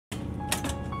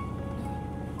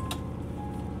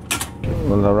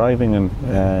Well, arriving in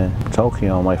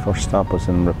Tokyo, my first stop was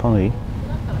in Roppongi.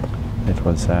 It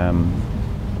was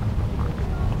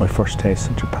my first taste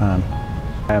of Japan.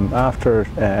 After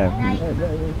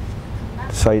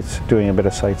doing a bit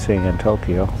of sightseeing in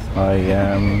Tokyo, I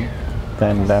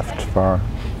then left for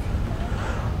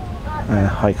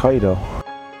Hokkaido.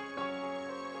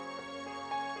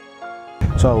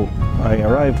 So I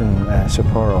arrived in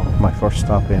Sapporo, my first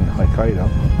stop in Hokkaido,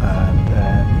 and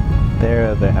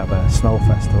there they have a snow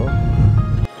festival.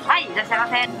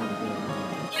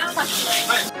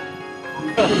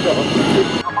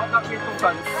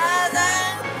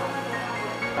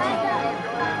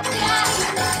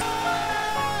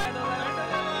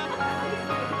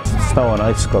 Snow and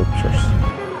ice sculptures.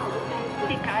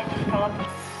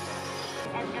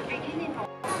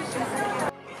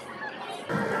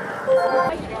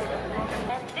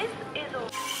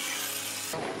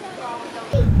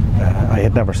 I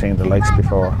had never seen the likes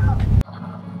before.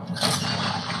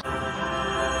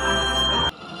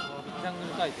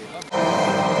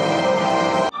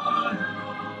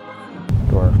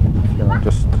 They were,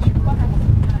 just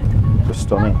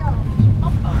stunning.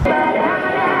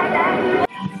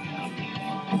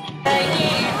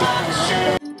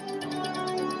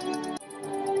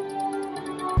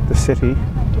 The city,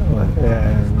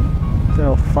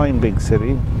 fine big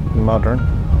city, modern,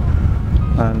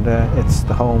 and it's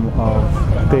the home of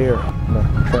beer,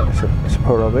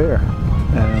 Sapporo beer.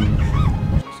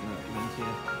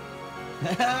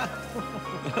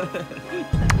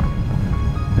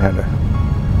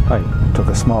 I took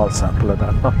a small sample of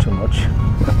that, not too much.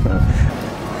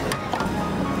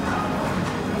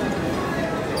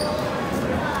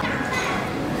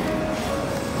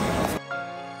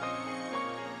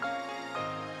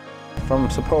 From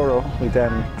Sapporo, we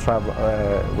then travel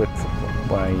with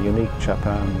my Unique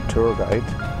Japan tour guide.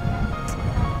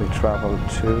 We travelled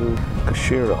to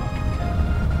Kushiro.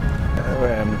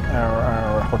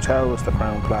 Our hotel was the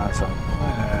Crown Plaza.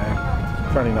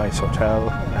 Very nice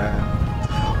hotel,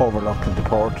 overlooking the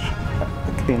port.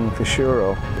 In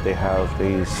Kushiro, they have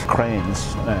these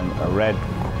cranes, a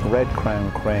red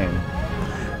crown crane.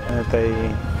 They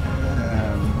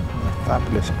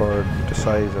fabulous bird, the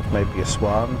size of maybe a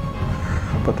swan,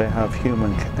 but they have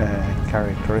human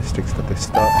characteristics that they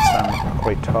stand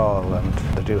quite tall and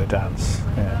they do a dance.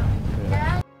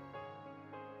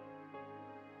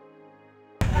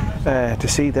 To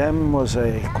see them was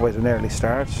quite an early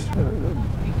start.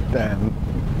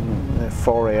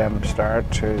 4 AM start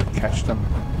to catch them,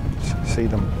 see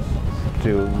them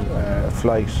do a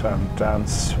flight and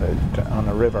dance on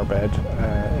a riverbed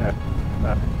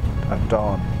at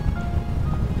dawn.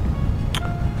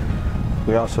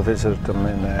 We also visited them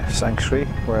in a sanctuary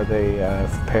where they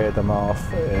pair them off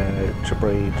to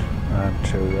breed and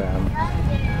to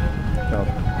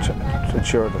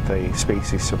ensure that the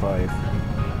species survive.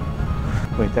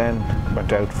 We then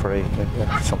went out for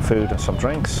some food and some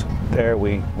drinks. There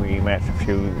we met a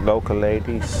few local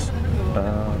ladies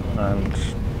and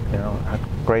had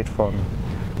great fun.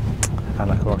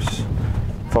 And of course,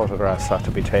 photographs had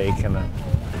to be taken.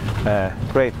 And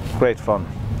great fun.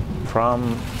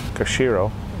 From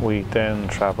Kushiro, we then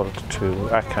travelled to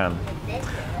Akan,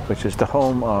 which is the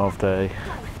home of the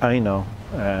Aino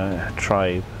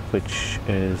tribe, which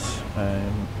is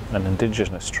an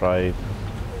indigenous tribe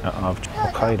of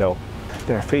Hokkaido.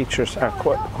 Their features are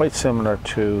quite similar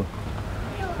to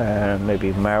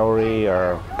maybe Maori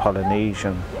or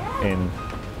Polynesian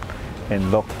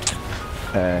in look.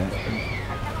 The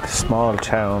small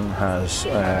town has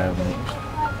a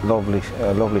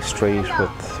lovely street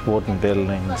with wooden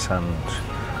buildings, and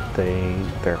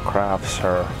their crafts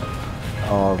are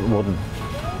all wooden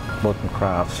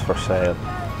crafts for sale.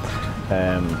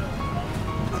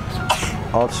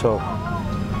 Also,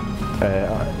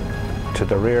 to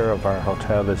the rear of our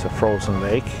hotel is a frozen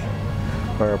lake,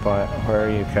 where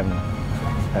you can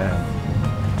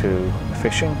do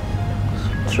fishing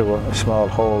through a small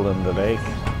hole in the lake,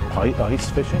 ice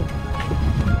fishing.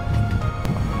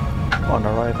 On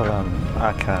arrival on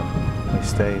Akan, we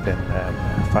stayed in a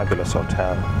fabulous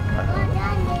hotel,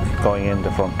 going in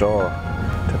the front door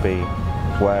to be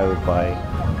wowed by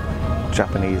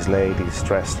Japanese ladies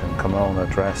dressed in kimono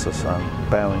dresses and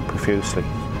bowing profusely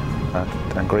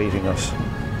and greeting us.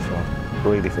 So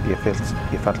really, you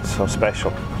felt so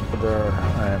special. There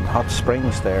are hot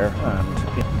springs there, and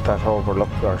that overlook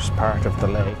there's part of the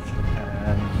lake,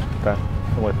 and that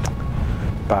with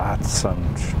baths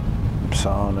and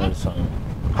saunas and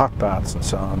hot baths and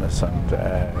saunas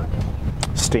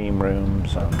and steam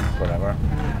rooms and whatever.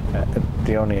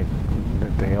 The only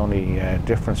the only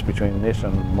difference between it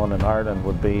and one in Ireland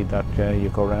would be that you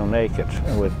go around naked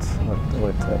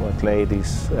with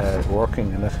ladies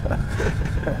working in it,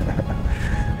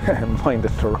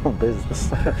 minding their own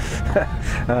business.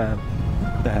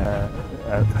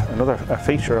 Another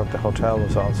feature of the hotel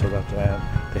was also that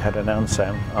they had an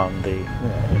onsen on the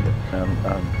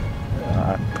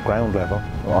at the ground level,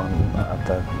 at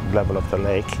the level of the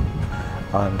lake,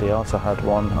 and they also had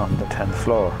one on the 10th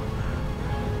floor.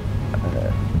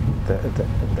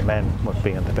 The men would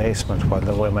be in the basement while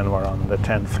the women were on the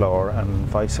 10th floor, and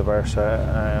vice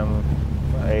versa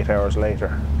 8 hours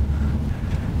later.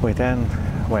 We then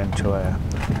went to a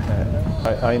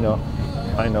I know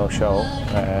show,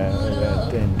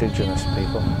 the indigenous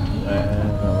people.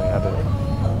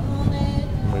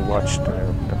 We watched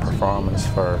the performance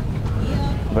for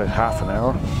about half an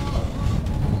hour.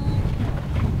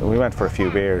 We went for a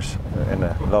few beers in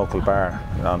a local bar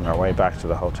on our way back to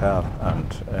the hotel,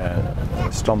 and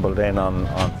stumbled in on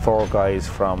 4 guys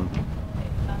from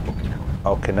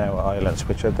Okinawa Islands,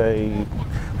 which are the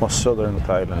most southern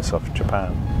islands of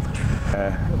Japan.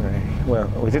 Well,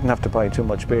 we didn't have to buy too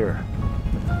much beer.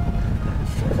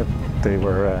 They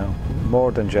were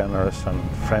more than generous and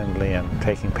friendly and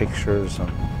taking pictures and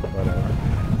whatever.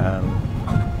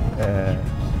 And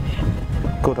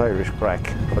good Irish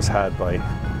crack was had by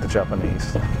the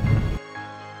Japanese.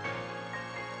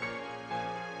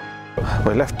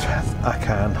 We left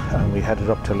Akan and we headed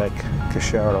up to Lake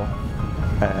Cashero,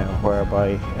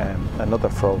 whereby another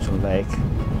frozen lake.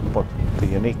 But the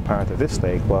unique part of this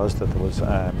lake was that there was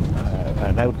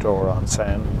an outdoor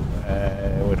onsen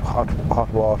with hot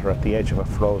water at the edge of a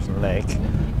frozen lake,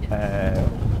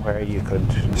 where you could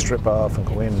strip off and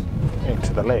go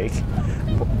into the lake,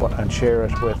 and share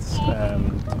it with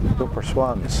whooper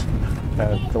swans.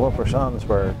 The whooper swans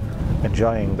were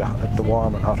enjoying the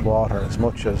warm and hot water as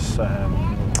much as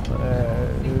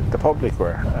the public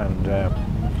were, and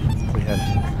we had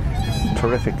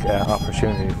terrific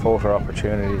photo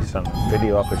opportunities and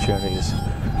video opportunities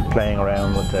playing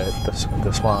around with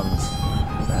the swans.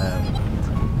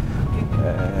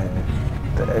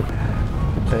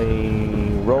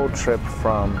 The road trip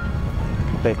from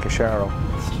Lake Cashero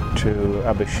to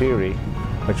Abashiri,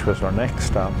 which was our next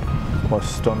stop, was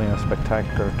stunning and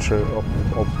spectacular through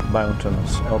up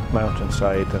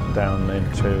mountainside and down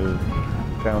into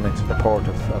the port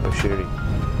of Abashiri.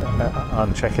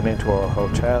 On checking into our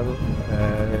hotel,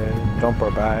 dump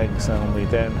our bags, and we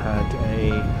then had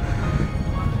a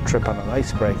trip on an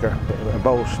icebreaker, a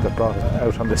boat that brought us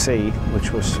out on the sea,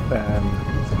 which was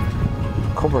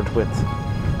covered with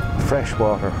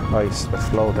freshwater ice that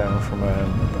flowed down from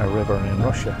a river in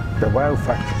Russia. The wow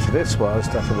factor to this was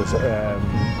that it was a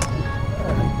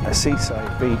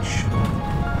seaside beach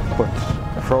with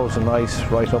frozen ice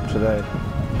right up to the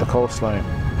coastline.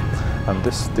 And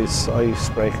this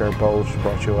icebreaker boat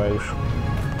brought you out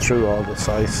through all this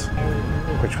ice,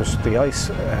 which was the ice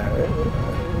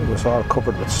was all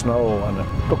covered with snow, and it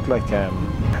looked like a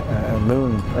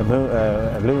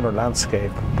lunar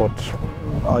landscape, but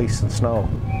ice and snow.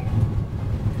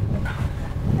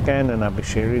 Again in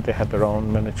Abashiri they had their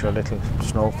own miniature little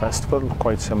snow festival,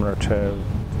 quite similar to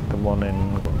the one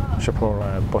in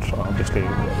Shapura, but obviously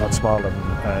a lot smaller.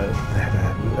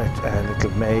 They had a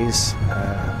little maze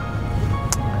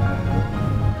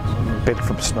built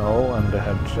from snow, and they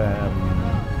had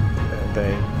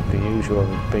the usual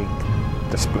big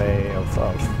display of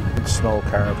snow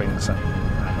carvings and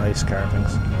ice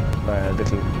carvings.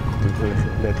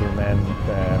 Little men,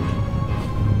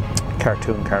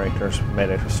 cartoon characters made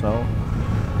out of snow.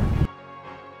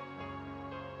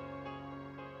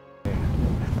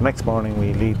 The next morning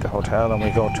we leave the hotel and we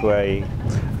go to a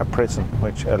prison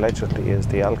which allegedly is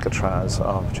the Alcatraz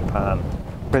of Japan.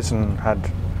 Prison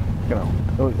had,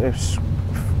 it was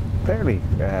fairly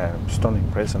stunning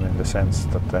prison in the sense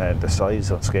that the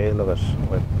size and scale of it,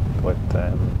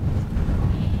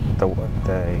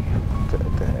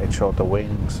 it showed the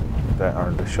wings,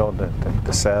 they showed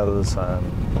the cells and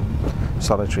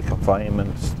solitary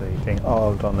confinements, the thing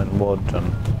all done in wood,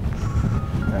 and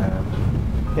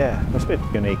yeah, it was a bit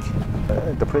unique.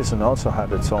 The prison also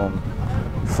had its own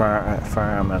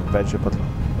farm and vegetable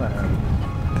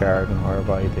garden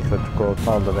whereby they could grow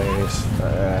all the various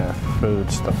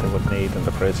foods that they would need in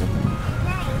the prison.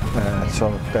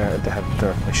 So they had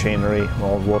their machinery,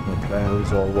 all wooden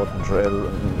ploughs, all wooden drill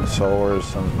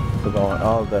sowers, and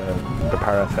all the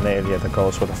paraphernalia that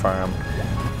goes with a farm.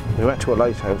 We went to a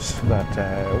lighthouse that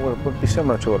would be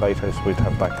similar to a lighthouse we'd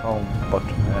have back home, but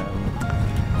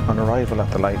on arrival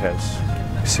at the lighthouse,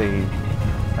 you see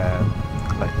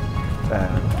like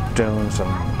dunes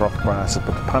and rough grasses,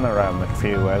 but the panoramic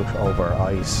view out over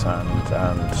ice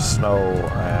and snow,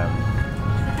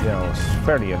 is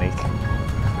fairly unique.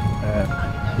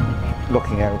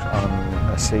 Looking out on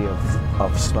a sea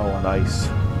of snow and ice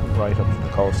right up to the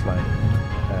coastline.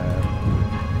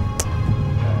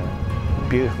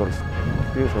 Beautiful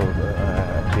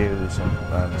views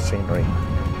and scenery.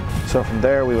 So from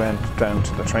there we went down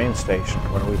to the train station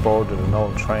where we boarded an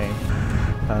old train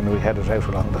and we headed out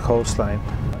along the coastline.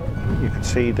 You can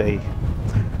see the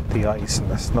ice and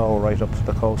the snow right up to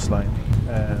the coastline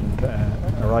and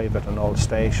arrive at an old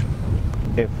station.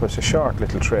 It was a short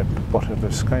little trip, but it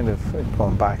was kind of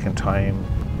going back in time,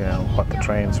 what the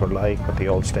trains were like, what the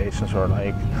old stations were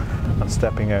like, and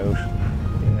stepping out.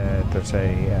 There's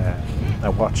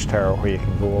a watchtower where you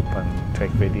can go up and take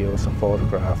videos and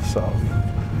photographs of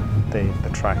the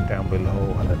track down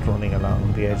below and it running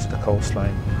along the edge of the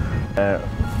coastline.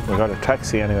 We got a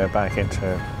taxi anyway back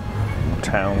into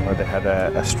town where they had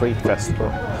a street festival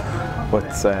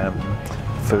with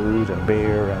food and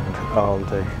beer and all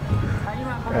the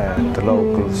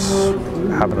locals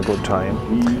having a good time.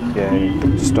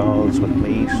 Yeah, stalls with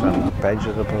meat and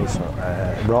vegetables,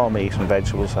 raw meat and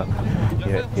vegetables, and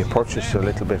you purchase a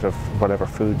little bit of whatever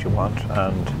food you want,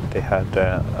 and they had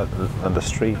and the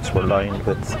streets were lined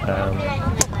with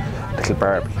little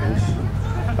barbecues,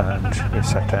 and you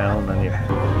sat down and you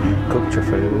cooked your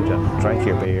food and drank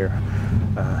your beer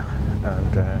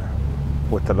and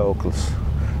with the locals.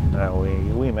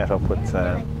 We met up with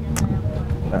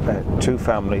two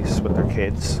families with their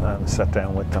kids and sat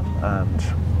down with them, and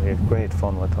we had great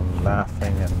fun with them,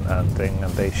 laughing and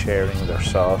they sharing their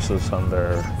sauces and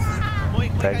their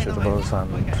vegetables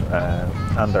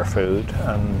and their food,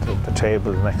 and the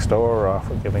table next door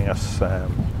offer giving us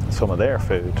some of their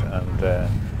food, and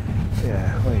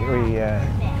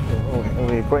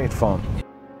we had great fun.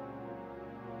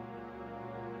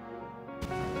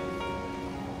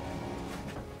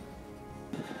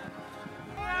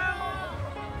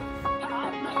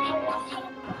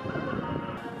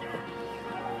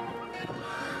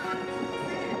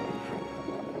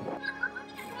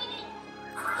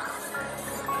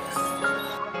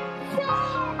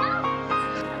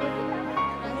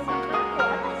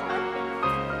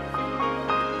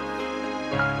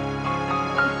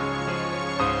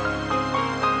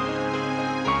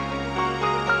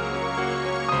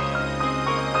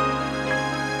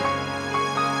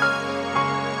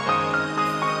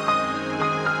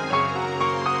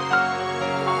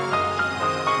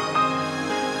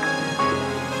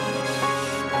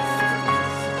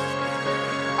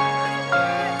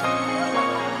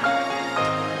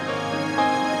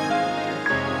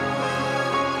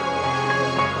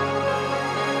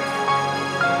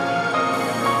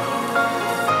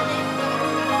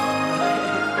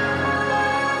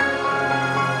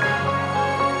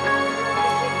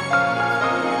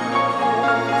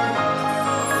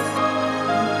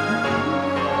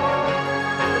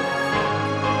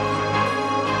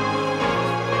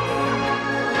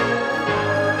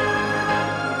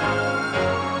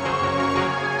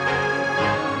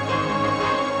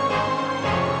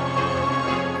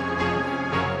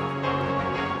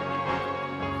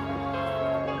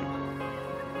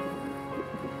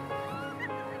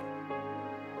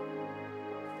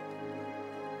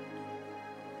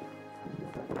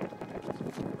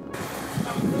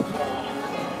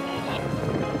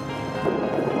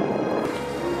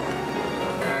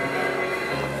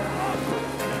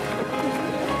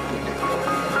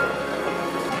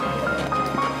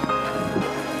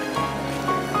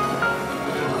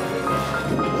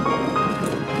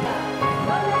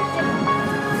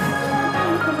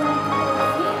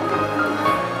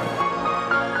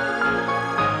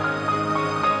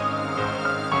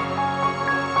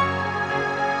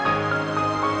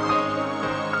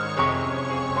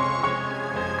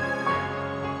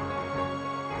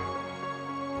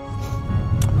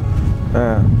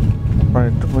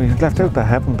 Right, we left out the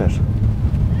heaven bit.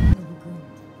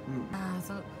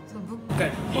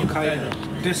 Okay,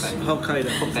 Hokkaido. This Hokkaido.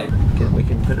 Okay, we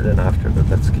can put it in after, but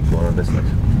let's keep going on this one.